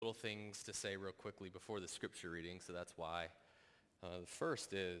little things to say real quickly before the scripture reading, so that's why. The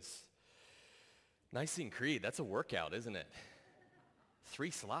first is Nicene Creed. That's a workout, isn't it?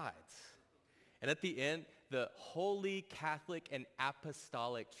 3 slides. And at the end, the Holy Catholic and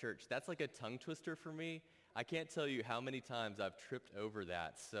Apostolic Church. That's like a tongue twister for me. I can't tell you how many times I've tripped over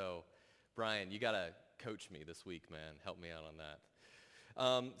that. So, Brian, you got to coach me this week, man. Help me out on that.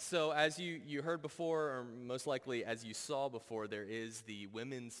 So as you heard before, or most likely as you saw before, there is the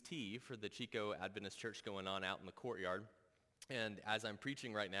women's tea for the Chico Adventist Church going on out in the courtyard. And as I'm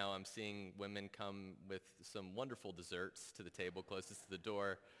preaching right now, I'm seeing women come with some wonderful desserts to the table closest to the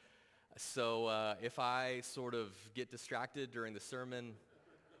door. So if I sort of get distracted during the sermon,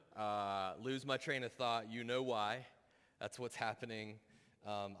 lose my train of thought, you know why. That's what's happening.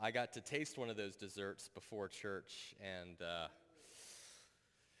 I got to taste one of those desserts before church, and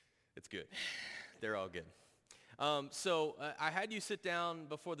it's good. They're all good. So I had you sit down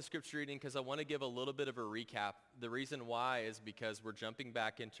before the scripture reading because I want to give a little bit of a recap. The reason why is because we're jumping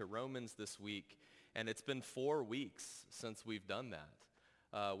back into Romans this week, and it's been 4 weeks since we've done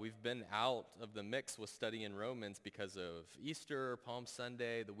that. We've been out of the mix with studying Romans because of Easter, Palm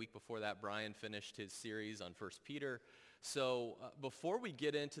Sunday. The week before that, Brian finished his series on 1 Peter. So before we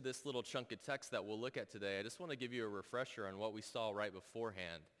get into this little chunk of text that we'll look at today, I just want to give you a refresher on what we saw right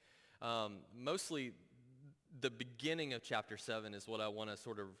beforehand. Mostly the beginning of chapter 7 is what I want to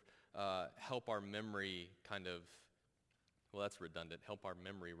sort of help our memory kind of, well, that's redundant, help our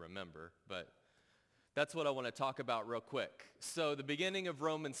memory remember, but that's what I want to talk about real quick. So the beginning of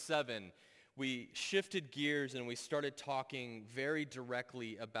Romans 7, we shifted gears and we started talking very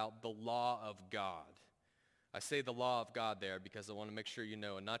directly about the law of God. I say the law of God there because I want to make sure you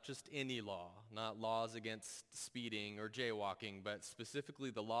know, not just any law, not laws against speeding or jaywalking, but specifically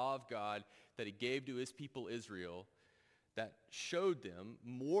the law of God that he gave to his people Israel that showed them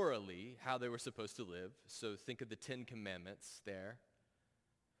morally how they were supposed to live. So think of the 10 Commandments there.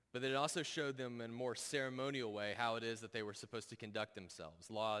 But then it also showed them in a more ceremonial way how it is that they were supposed to conduct themselves.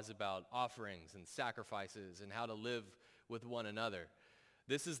 Laws about offerings and sacrifices and how to live with one another.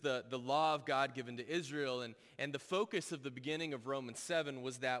 This is the law of God given to Israel. And the focus of the beginning of Romans 7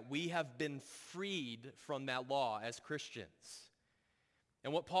 was that we have been freed from that law as Christians.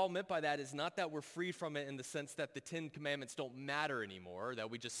 And what Paul meant by that is not that we're free from it in the sense that the 10 Commandments don't matter anymore,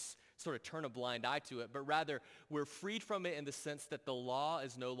 that we just sort of turn a blind eye to it, but rather we're freed from it in the sense that the law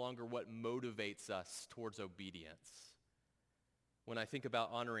is no longer what motivates us towards obedience. When I think about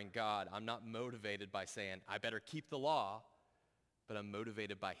honoring God, I'm not motivated by saying, I better keep the law, but I'm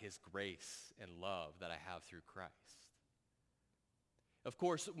motivated by his grace and love that I have through Christ. Of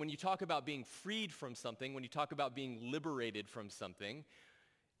course, when you talk about being freed from something, when you talk about being liberated from something,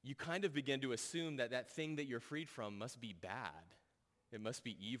 you kind of begin to assume that that thing that you're freed from must be bad. It must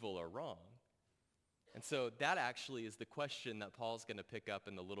be evil or wrong. And so that actually is the question that Paul's going to pick up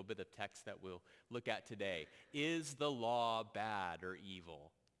in the little bit of text that we'll look at today. Is the law bad or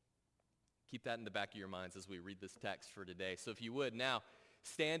evil? Keep that in the back of your minds as we read this text for today. So if you would, now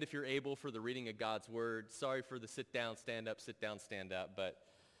stand if you're able for the reading of God's word. Sorry for the sit down, stand up, but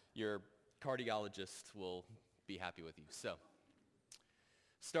your cardiologist will be happy with you. So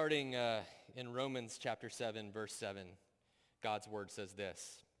starting in Romans chapter 7, verse 7, God's word says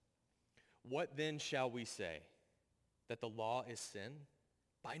this. What then shall we say? That the law is sin?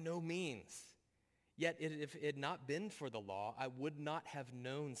 By no means. Yet if it had not been for the law, I would not have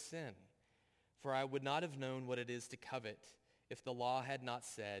known sin. For I would not have known what it is to covet if the law had not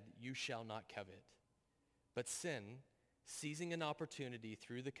said, you shall not covet. But sin, seizing an opportunity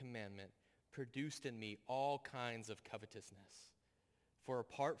through the commandment, produced in me all kinds of covetousness. For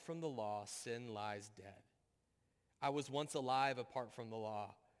apart from the law, sin lies dead. I was once alive apart from the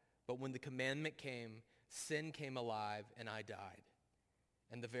law, but when the commandment came, sin came alive and I died.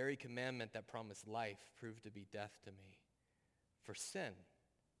 And the very commandment that promised life proved to be death to me. For sin,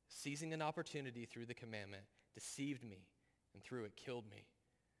 seizing an opportunity through the commandment, deceived me and through it killed me.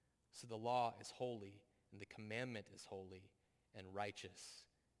 So the law is holy and the commandment is holy and righteous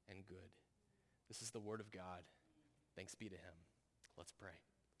and good. This is the word of God. Thanks be to him. Let's pray.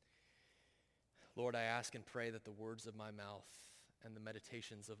 Lord, I ask and pray that the words of my mouth and the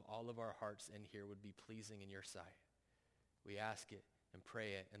meditations of all of our hearts in here would be pleasing in your sight. We ask it and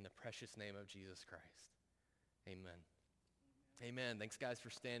pray it in the precious name of Jesus Christ. Amen. Amen. Thanks, guys, for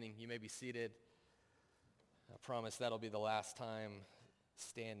standing. You may be seated. I promise that'll be the last time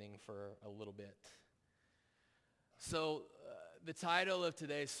standing for a little bit. So the title of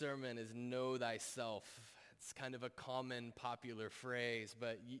today's sermon is Know Thyself. It's kind of a common, popular phrase,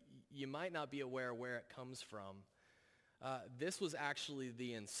 but you might not be aware where it comes from. This was actually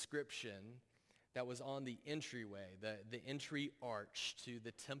the inscription that was on the entryway, the entry arch to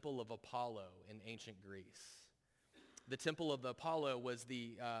the Temple of Apollo in ancient Greece. The Temple of Apollo was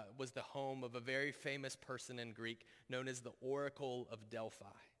the home of a very famous person in Greek known as the Oracle of Delphi.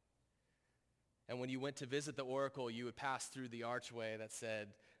 And when you went to visit the oracle, you would pass through the archway that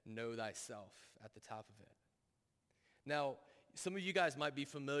said, "Know thyself" at the top of it. Now, some of you guys might be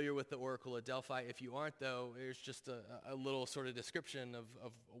familiar with the Oracle of Delphi. If you aren't, though, here's just a little sort of description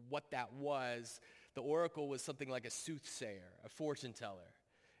of what that was. The oracle was something like a soothsayer, a fortune teller.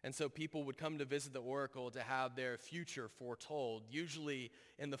 And so people would come to visit the oracle to have their future foretold, usually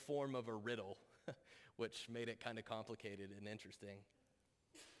in the form of a riddle, which made it kind of complicated and interesting.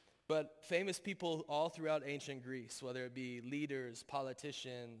 But famous people all throughout ancient Greece, whether it be leaders,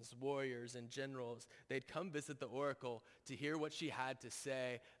 politicians, warriors, and generals, they'd come visit the oracle to hear what she had to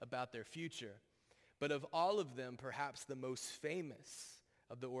say about their future. But of all of them, perhaps the most famous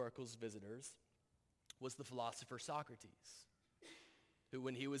of the oracle's visitors was the philosopher Socrates, who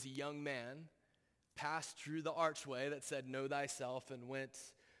when he was a young man passed through the archway that said, "Know thyself," and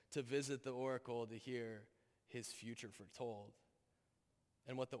went to visit the oracle to hear his future foretold.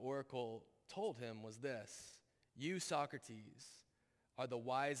 And what the oracle told him was this: "You, Socrates, are the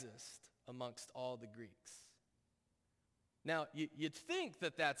wisest amongst all the Greeks." Now, you'd think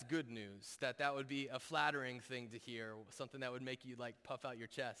that that's good news, that would be a flattering thing to hear, something that would make you like puff out your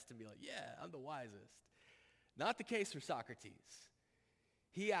chest and be like, "Yeah, I'm the wisest." Not the case for Socrates.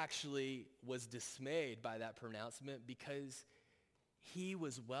 He actually was dismayed by that pronouncement because he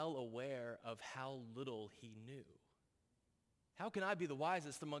was well aware of how little he knew. How can I be the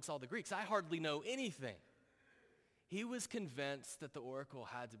wisest amongst all the Greeks? I hardly know anything. He was convinced that the oracle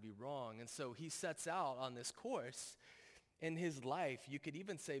had to be wrong, and so he sets out on this course. In his life, you could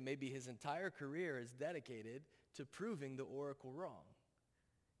even say maybe his entire career is dedicated to proving the oracle wrong.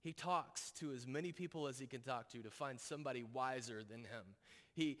 He talks to as many people as he can talk to find somebody wiser than him.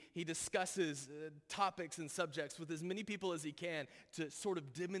 He discusses topics and subjects with as many people as he can to sort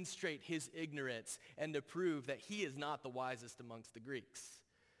of demonstrate his ignorance and to prove that he is not the wisest amongst the Greeks.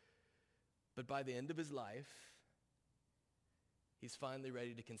 But by the end of his life, he's finally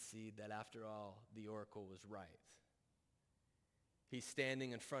ready to concede that after all, the oracle was right. He's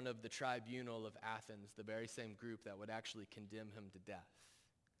standing in front of the tribunal of Athens, the very same group that would actually condemn him to death.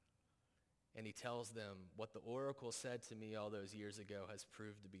 And he tells them, "What the oracle said to me all those years ago has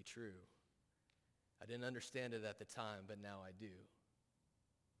proved to be true. I didn't understand it at the time, but now I do.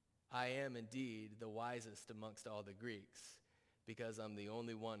 I am indeed the wisest amongst all the Greeks because I'm the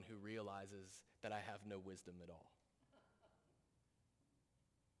only one who realizes that I have no wisdom at all."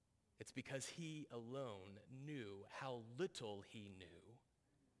 It's because he alone knew how little he knew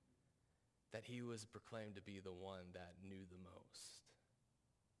that he was proclaimed to be the one that knew the most.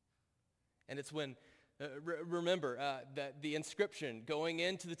 And it's when, remember, that the inscription going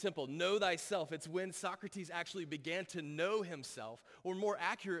into the temple, "Know thyself," it's when Socrates actually began to know himself, or more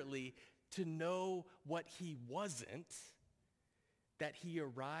accurately, to know what he wasn't, that he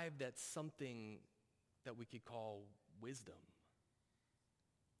arrived at something that we could call wisdom.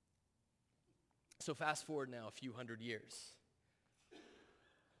 So fast forward now a few hundred years.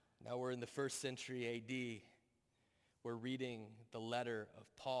 Now we're in the 1st century AD. We're reading the letter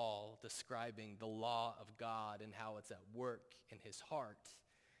of Paul describing the law of God and how it's at work in his heart.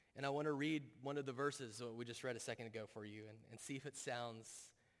 And I want to read one of the verses that we just read a second ago for you and see if it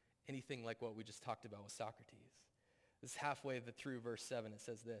sounds anything like what we just talked about with Socrates. This is halfway through verse 7. It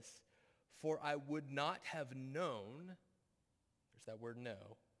says this: "For I would not have known," there's that word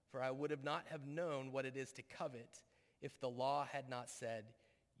know, "for I would have not have known what it is to covet if the law had not said,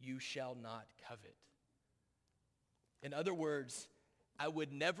 'You shall not covet.'" In other words, I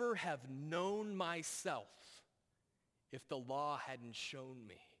would never have known myself if the law hadn't shown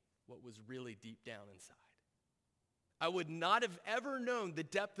me what was really deep down inside. I would not have ever known the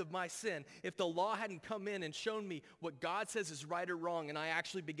depth of my sin if the law hadn't come in and shown me what God says is right or wrong, and I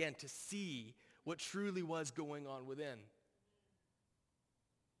actually began to see what truly was going on within.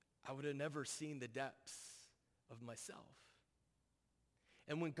 I would have never seen the depths of myself.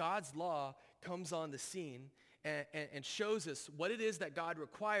 And when God's law comes on the scene and shows us what it is that God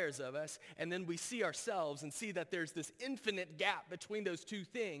requires of us, and then we see ourselves and see that there's this infinite gap between those two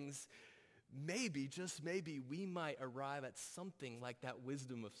things, maybe, just maybe, we might arrive at something like that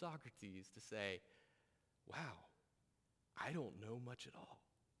wisdom of Socrates to say, "Wow, I don't know much at all.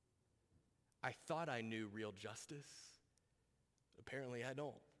 I thought I knew real justice. Apparently I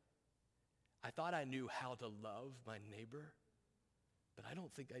don't. I thought I knew how to love my neighbor, but I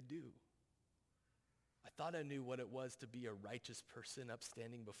don't think I do. I thought I knew what it was to be a righteous person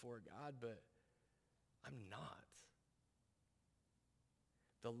upstanding before God, but I'm not.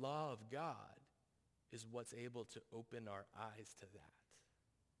 The law of God is what's able to open our eyes to that.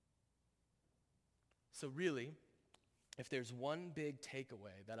 So really, if there's one big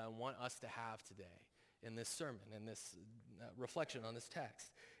takeaway that I want us to have today in this sermon, in this reflection on this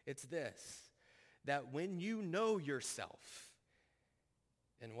text, it's this, that when you know yourself,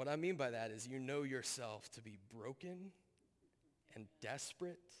 and what I mean by that is you know yourself to be broken and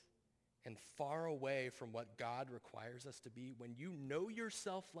desperate and far away from what God requires us to be, when you know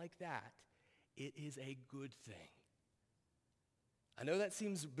yourself like that, it is a good thing. I know that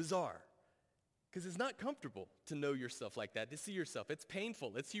seems bizarre because it's not comfortable to know yourself like that, to see yourself. It's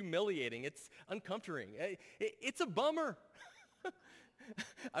painful. It's humiliating. It's uncomfortable. It's a bummer.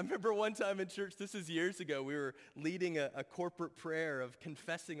 I remember one time in church, this is years ago, we were leading a corporate prayer of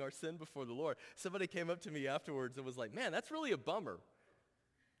confessing our sin before the Lord. Somebody came up to me afterwards and was like, man, that's really a bummer.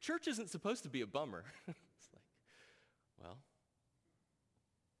 Church isn't supposed to be a bummer. It's like, well,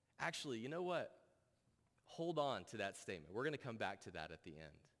 actually, you know what? Hold on to that statement. We're going to come back to that at the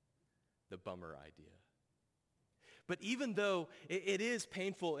end, the bummer idea. But even though it is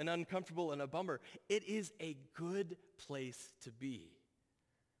painful and uncomfortable and a bummer, it is a good place to be.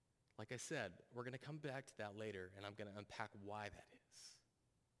 Like I said, we're going to come back to that later, and I'm going to unpack why that is.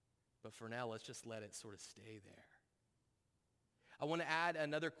 But for now, let's just let it sort of stay there. I want to add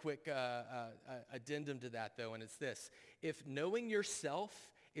another quick addendum to that, though, and it's this. If knowing yourself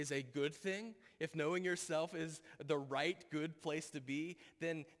is a good thing, if knowing yourself is the right, good place to be,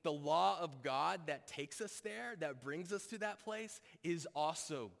 then the law of God that takes us there, that brings us to that place, is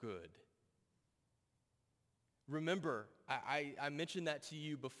also good. Remember, I mentioned that to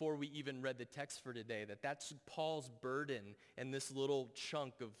you before we even read the text for today, that's Paul's burden in this little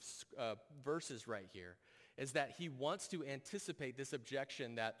chunk of verses right here, is that he wants to anticipate this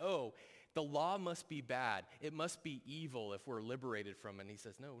objection that, the law must be bad. It must be evil if we're liberated from it. And he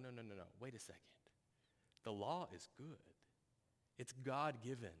says, no. Wait a second. The law is good. It's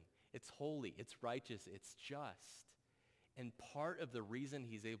God-given. It's holy. It's righteous. It's just. And part of the reason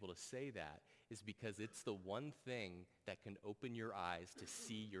he's able to say that is because it's the one thing that can open your eyes to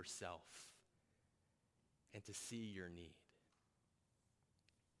see yourself and to see your need.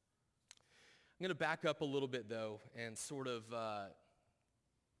 I'm going to back up a little bit, though, and sort of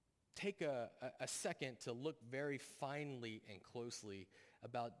take a second to look very finely and closely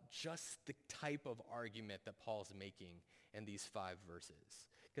about just the type of argument that Paul's making in these 5 verses,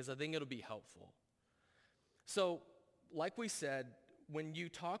 because I think it'll be helpful. So, like we said, when you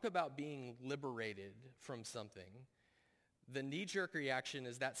talk about being liberated from something, the knee-jerk reaction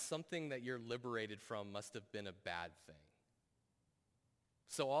is that something that you're liberated from must have been a bad thing.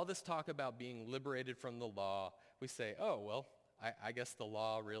 So all this talk about being liberated from the law, we say, I guess the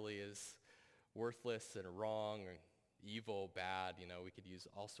law really is worthless and wrong and evil, bad. We could use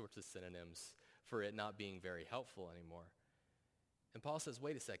all sorts of synonyms for it not being very helpful anymore. And Paul says,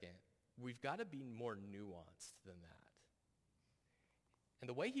 wait a second, we've got to be more nuanced than that. And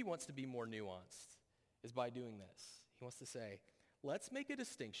the way he wants to be more nuanced is by doing this. He wants to say, let's make a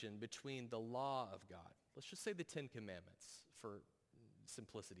distinction between the law of God. Let's just say the 10 Commandments for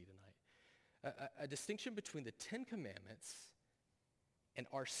simplicity tonight. A distinction between the 10 Commandments and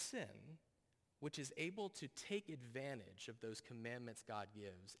our sin, which is able to take advantage of those commandments God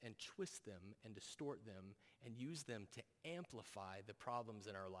gives and twist them and distort them and use them to amplify the problems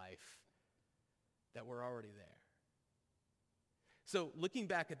in our life that were already there. So looking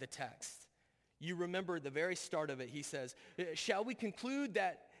back at the text, you remember the very start of it, he says, shall we conclude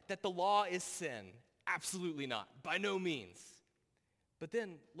that the law is sin? Absolutely not. By no means. But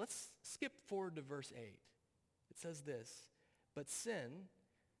then let's skip forward to verse 8. It says this, but sin,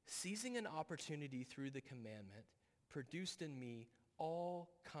 seizing an opportunity through the commandment, produced in me all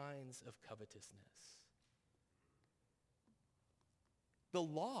kinds of covetousness. The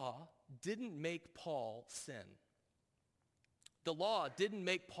law didn't make Paul sin. The law didn't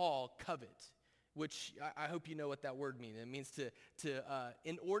make Paul covet, which I hope you know what that word means. It means to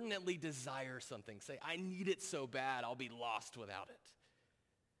inordinately desire something. Say, I need it so bad, I'll be lost without it.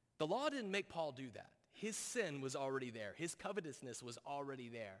 The law didn't make Paul do that. His sin was already there. His covetousness was already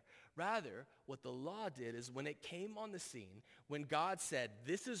there. Rather, what the law did is when it came on the scene, when God said,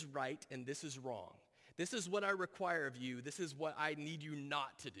 this is right and this is wrong, this is what I require of you, this is what I need you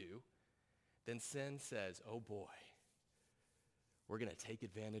not to do, then sin says, oh boy, we're going to take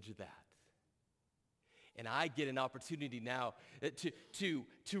advantage of that. And I get an opportunity now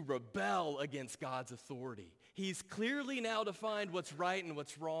to rebel against God's authority. He's clearly now defined what's right and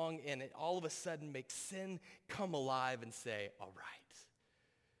what's wrong, and it all of a sudden makes sin come alive and say, all right,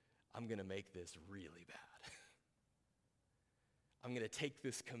 I'm going to make this really bad. I'm going to take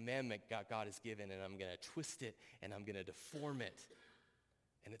this commandment God has given, and I'm going to twist it, and I'm going to deform it,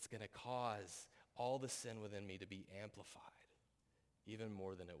 and it's going to cause all the sin within me to be amplified, even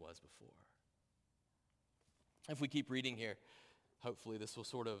more than it was before. If we keep reading here, hopefully this will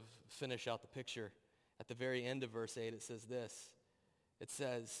sort of finish out the picture. At the very end of verse 8, it says this. It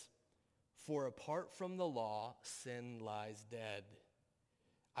says, "For apart from the law, sin lies dead.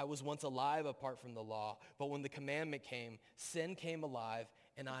 I was once alive apart from the law, but when the commandment came, sin came alive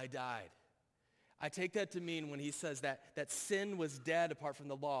and I died." I take that to mean when he says that sin was dead apart from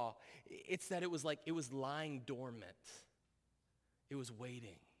the law, it's that it was lying dormant. It was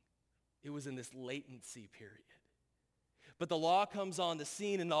waiting. It was in this latency period. But the law comes on the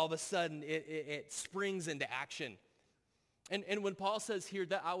scene, and all of a sudden it springs into action. And when Paul says here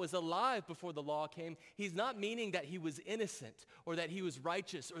that I was alive before the law came, he's not meaning that he was innocent or that he was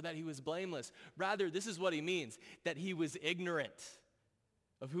righteous or that he was blameless. Rather, this is what he means, that he was ignorant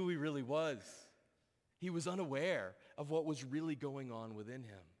of who he really was. He was unaware of what was really going on within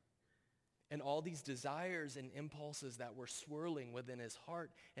him. And all these desires and impulses that were swirling within his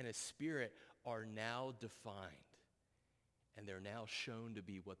heart and his spirit are now defined. And they're now shown to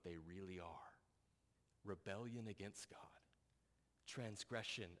be what they really are. Rebellion against God.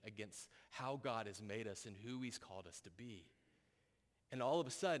 Transgression against how God has made us and who he's called us to be. And all of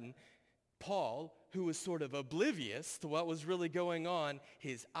a sudden, Paul, who was sort of oblivious to what was really going on,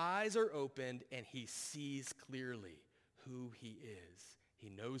 his eyes are opened and he sees clearly who he is. He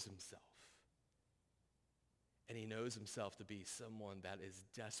knows himself. And he knows himself to be someone that is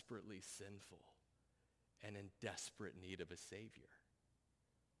desperately sinful and in desperate need of a Savior.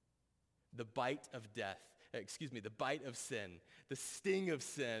 The bite of sin, the sting of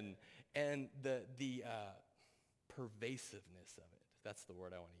sin, and the pervasiveness of it. That's the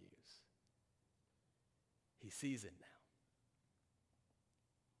word I want to use. He sees it now.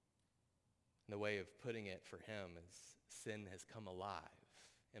 And the way of putting it for him is sin has come alive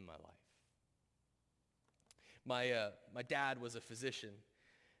in my life. My dad was a physician.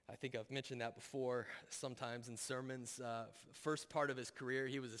 I think I've mentioned that before sometimes in sermons. First part of his career,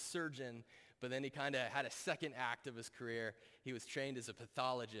 he was a surgeon, but then he kind of had a second act of his career. He was trained as a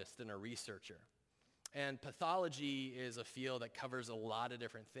pathologist and a researcher. And pathology is a field that covers a lot of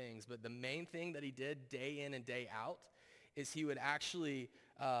different things, but the main thing that he did day in and day out is he would actually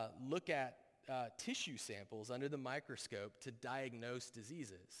look at tissue samples under the microscope to diagnose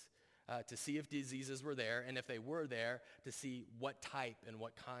diseases. To see if diseases were there, and if they were there, to see what type and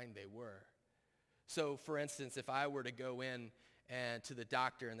what kind they were. So, for instance, if I were to go in and to the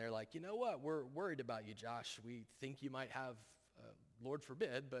doctor and they're like, you know what, we're worried about you, Josh. We think you might have, Lord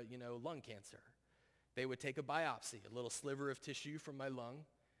forbid, but lung cancer. They would take a biopsy, a little sliver of tissue from my lung,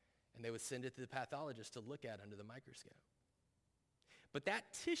 and they would send it to the pathologist to look at under the microscope. But that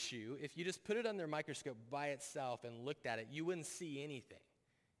tissue, if you just put it under a microscope by itself and looked at it, you wouldn't see anything.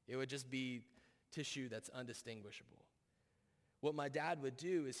 It would just be tissue that's undistinguishable. What my dad would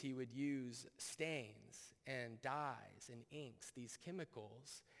do is he would use stains and dyes and inks, these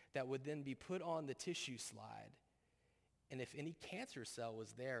chemicals that would then be put on the tissue slide. And if any cancer cell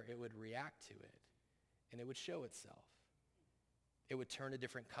was there, it would react to it and it would show itself. It would turn a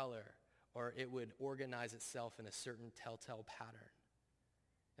different color, or it would organize itself in a certain telltale pattern.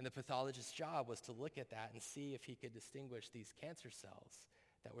 And the pathologist's job was to look at that and see if he could distinguish these cancer cells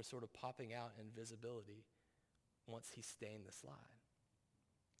that were sort of popping out in visibility once he stained the slide.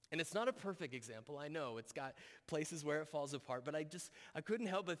 And it's not a perfect example, I know. It's got places where it falls apart, but I couldn't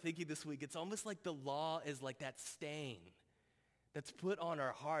help but thinking this week, it's almost like the law is like that stain that's put on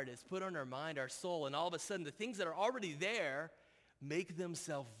our heart, it's put on our mind, our soul, and all of a sudden the things that are already there make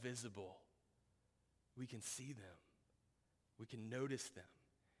themselves visible. We can see them. We can notice them.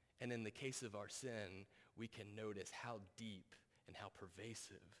 And in the case of our sin, we can notice how deep and how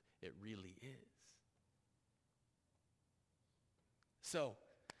pervasive it really is. So,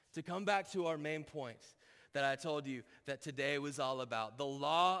 to come back to our main point that I told you that today was all about, the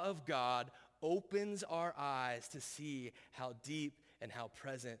law of God opens our eyes to see how deep and how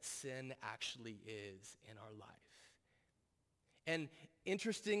present sin actually is in our life. And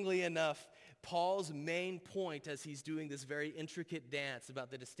interestingly enough, Paul's main point as he's doing this very intricate dance about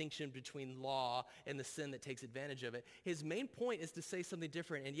the distinction between law and the sin that takes advantage of it, his main point is to say something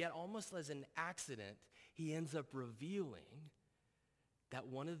different, and yet almost as an accident, he ends up revealing that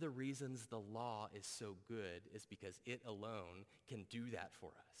one of the reasons the law is so good is because it alone can do that for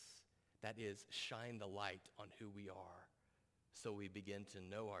us. That is, shine the light on who we are so we begin to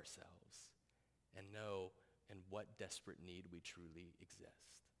know ourselves and know in what desperate need we truly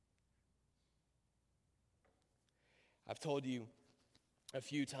exist. I've told you a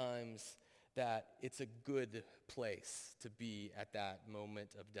few times that it's a good place to be at that moment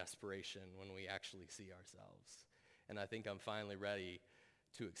of desperation when we actually see ourselves. And I think I'm finally ready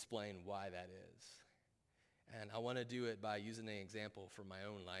to explain why that is. And I want to do it by using an example from my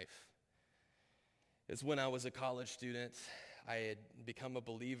own life. It's when I was a college student. I had become a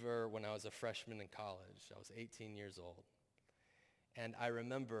believer when I was a freshman in college. I was 18 years old. And I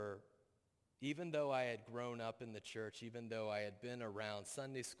remember, even though I had grown up in the church, even though I had been around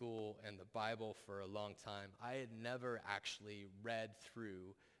Sunday school and the Bible for a long time, I had never actually read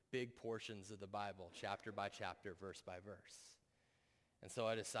through big portions of the Bible, chapter by chapter, verse by verse. And so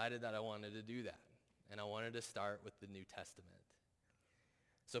I decided that I wanted to do that. And I wanted to start with the New Testament.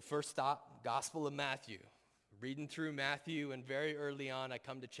 So first stop, Gospel of Matthew. Reading through Matthew, and very early on I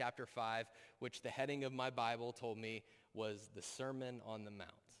come to chapter 5, which the heading of my Bible told me was the Sermon on the Mount.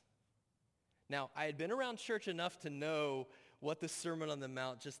 Now, I had been around church enough to know what the Sermon on the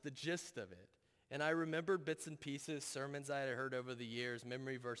Mount, just the gist of it. And I remembered bits and pieces, sermons I had heard over the years,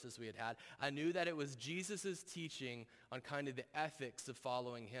 memory verses we had had. I knew that it was Jesus' teaching on kind of the ethics of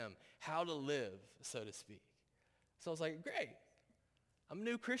following him, how to live, so to speak. So I was like, great. I'm a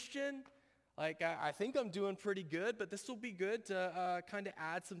new Christian. I think I'm doing pretty good, but this will be good to kind of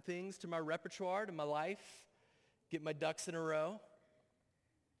add some things to my repertoire, to my life, get my ducks in a row.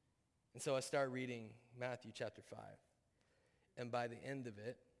 And so I start reading Matthew chapter 5. And by the end of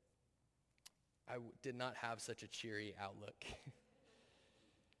it, I did not have such a cheery outlook.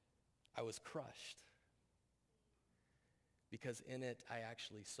 I was crushed. Because in it, I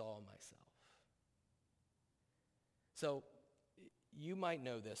actually saw myself. So you might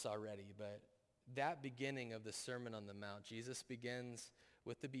know this already, but that beginning of the Sermon on the Mount, Jesus begins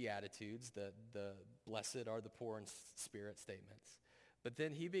with the Beatitudes, the blessed are the poor in spirit statements. But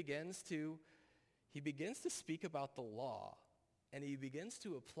then he begins to speak about the law, and he begins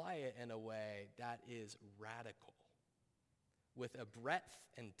to apply it in a way that is radical, with a breadth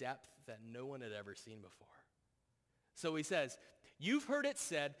and depth that no one had ever seen before. So he says, you've heard it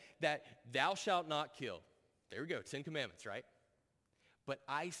said that thou shalt not kill. There we go, 10 commandments, right? But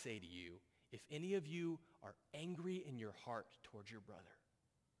I say to you, if any of you are angry in your heart towards your brother,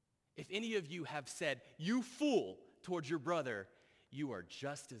 if any of you have said, you fool, towards your brother, you are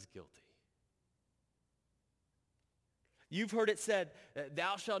just as guilty. You've heard it said,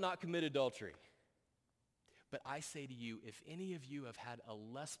 thou shalt not commit adultery. But I say to you, if any of you have had a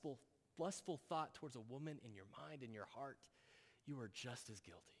lustful thought towards a woman in your mind, in your heart, you are just as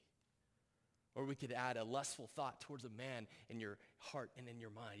guilty. Or we could add a lustful thought towards a man in your heart and in your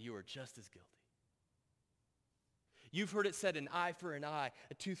mind, you are just as guilty. You've heard it said, an eye for an eye,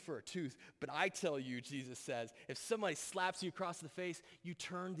 a tooth for a tooth. But I tell you, Jesus says, if somebody slaps you across the face, you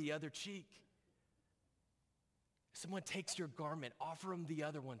turn the other cheek. If someone takes your garment, offer them the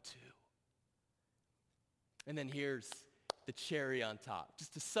other one too. And then here's the cherry on top.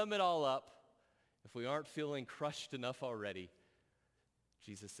 Just to sum it all up, if we aren't feeling crushed enough already,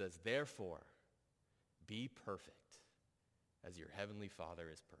 Jesus says, therefore, be perfect as your heavenly Father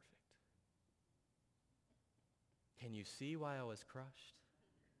is perfect. Can you see why I was crushed?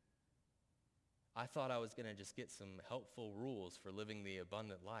 I thought I was going to just get some helpful rules for living the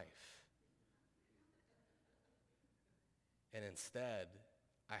abundant life. And instead,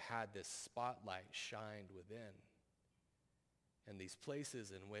 I had this spotlight shined within. And these places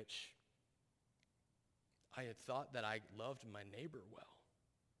in which I had thought that I loved my neighbor well.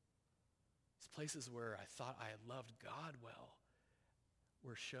 These places where I thought I had loved God well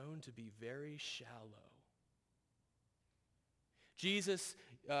were shown to be very shallow. Jesus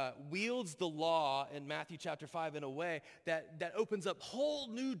wields the law in Matthew chapter 5 in a way that opens up whole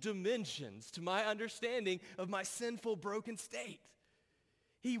new dimensions to my understanding of my sinful, broken state.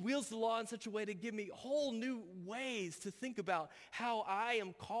 He wields the law in such a way to give me whole new ways to think about how I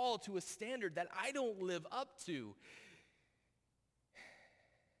am called to a standard that I don't live up to.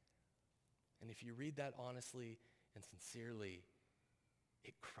 And if you read that honestly and sincerely,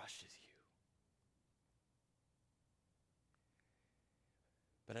 it crushes you.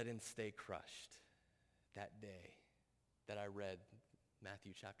 But I didn't stay crushed that day that I read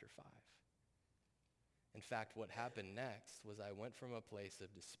Matthew chapter 5. In fact, what happened next was I went from a place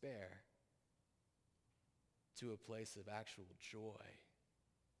of despair to a place of actual joy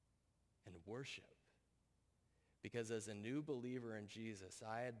and worship. Because as a new believer in Jesus,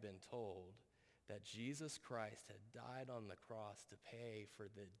 I had been told that Jesus Christ had died on the cross to pay for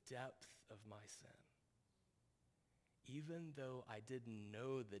the depth of my sin. Even though I didn't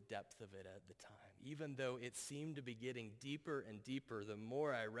know the depth of it at the time, even though it seemed to be getting deeper and deeper the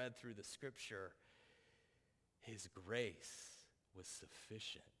more I read through the scripture, his grace was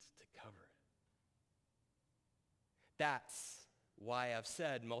sufficient to cover it. That's why I've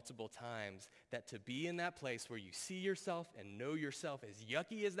said multiple times that to be in that place where you see yourself and know yourself, as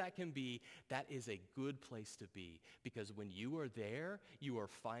yucky as that can be, that is a good place to be. Because when you are there, you are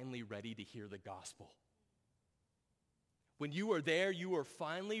finally ready to hear the gospel. When you are there, you are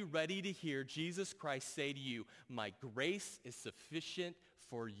finally ready to hear Jesus Christ say to you, my grace is sufficient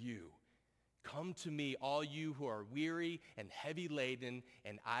for you. Come to me, all you who are weary and heavy laden,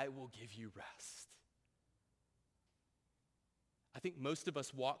 and I will give you rest. I think most of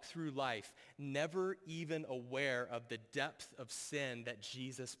us walk through life never even aware of the depth of sin that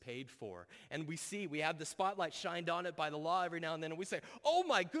Jesus paid for. And we have the spotlight shined on it by the law every now and then, and we say, oh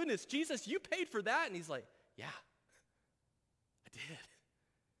my goodness, Jesus, you paid for that? And he's like, yeah, I did.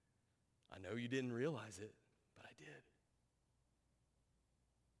 I know you didn't realize it, but I did.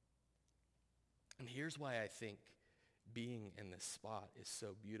 And here's why I think being in this spot is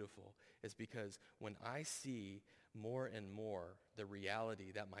so beautiful, is because when I see more and more the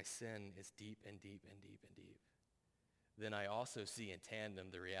reality that my sin is deep and deep and deep and deep, then I also see in tandem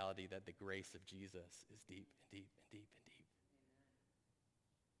the reality that the grace of Jesus is deep and deep and deep and deep.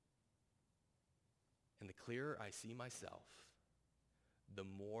 And the clearer I see myself, the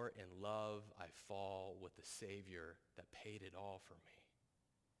more in love I fall with the Savior that paid it all for me.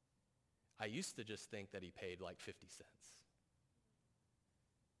 I used to just think that he paid like 50 cents.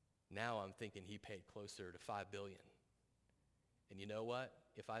 Now I'm thinking he paid closer to $5 billion. And you know what?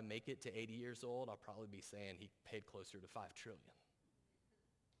 If I make it to 80 years old, I'll probably be saying he paid closer to $5 trillion.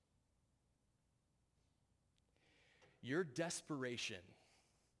 Your desperation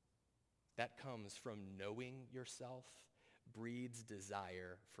that comes from knowing yourself breeds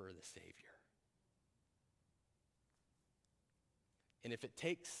desire for the Savior. And if it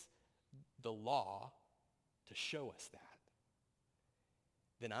takes the law to show us that,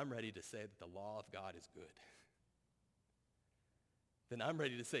 then I'm ready to say that the law of God is good. Then I'm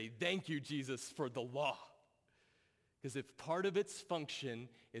ready to say, thank you, Jesus, for the law. Because if part of its function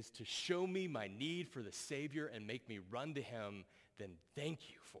is to show me my need for the Savior and make me run to him, then thank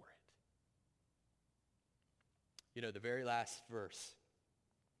you for it. You know, the very last verse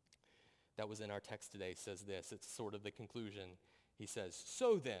that was in our text today says this. It's sort of the conclusion. He says,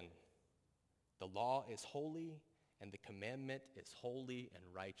 so then, the law is holy, and the commandment is holy and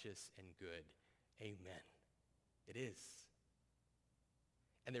righteous and good. Amen. It is.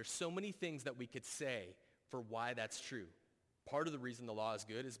 And there's so many things that we could say for why that's true. Part of the reason the law is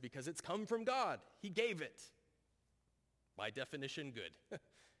good is because it's come from God. He gave it. By definition, good.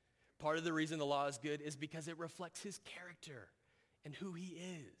 Part of the reason the law is good is because it reflects his character and who he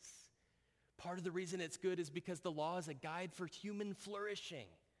is. Part of the reason it's good is because the law is a guide for human flourishing.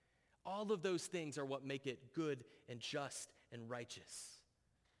 All of those things are what make it good and just and righteous.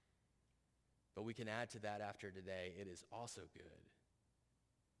 But we can add to that after today, it is also good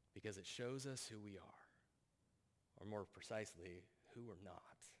because it shows us who we are, or more precisely, who we're not.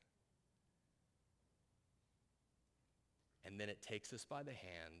 And then it takes us by the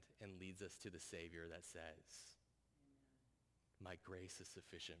hand and leads us to the Savior that says, my grace is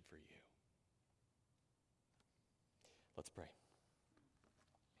sufficient for you. Let's pray.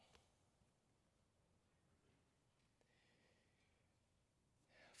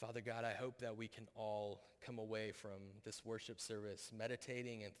 Father God, I hope that we can all come away from this worship service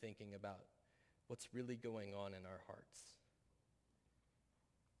meditating and thinking about what's really going on in our hearts.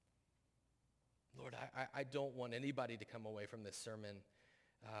 Lord, I don't want anybody to come away from this sermon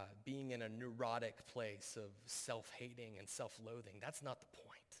being in a neurotic place of self-hating and self-loathing. That's not the point.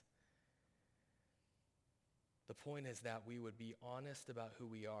 The point is that we would be honest about who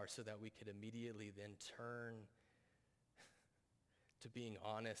we are so that we could immediately then turn to being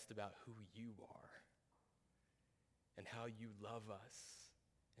honest about who you are and how you love us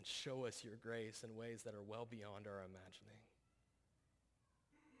and show us your grace in ways that are well beyond our imagining.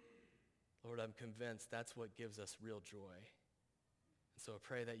 Lord, I'm convinced that's what gives us real joy. And so I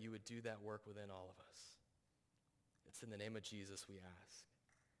pray that you would do that work within all of us. It's in the name of Jesus we ask.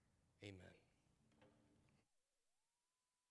 Amen.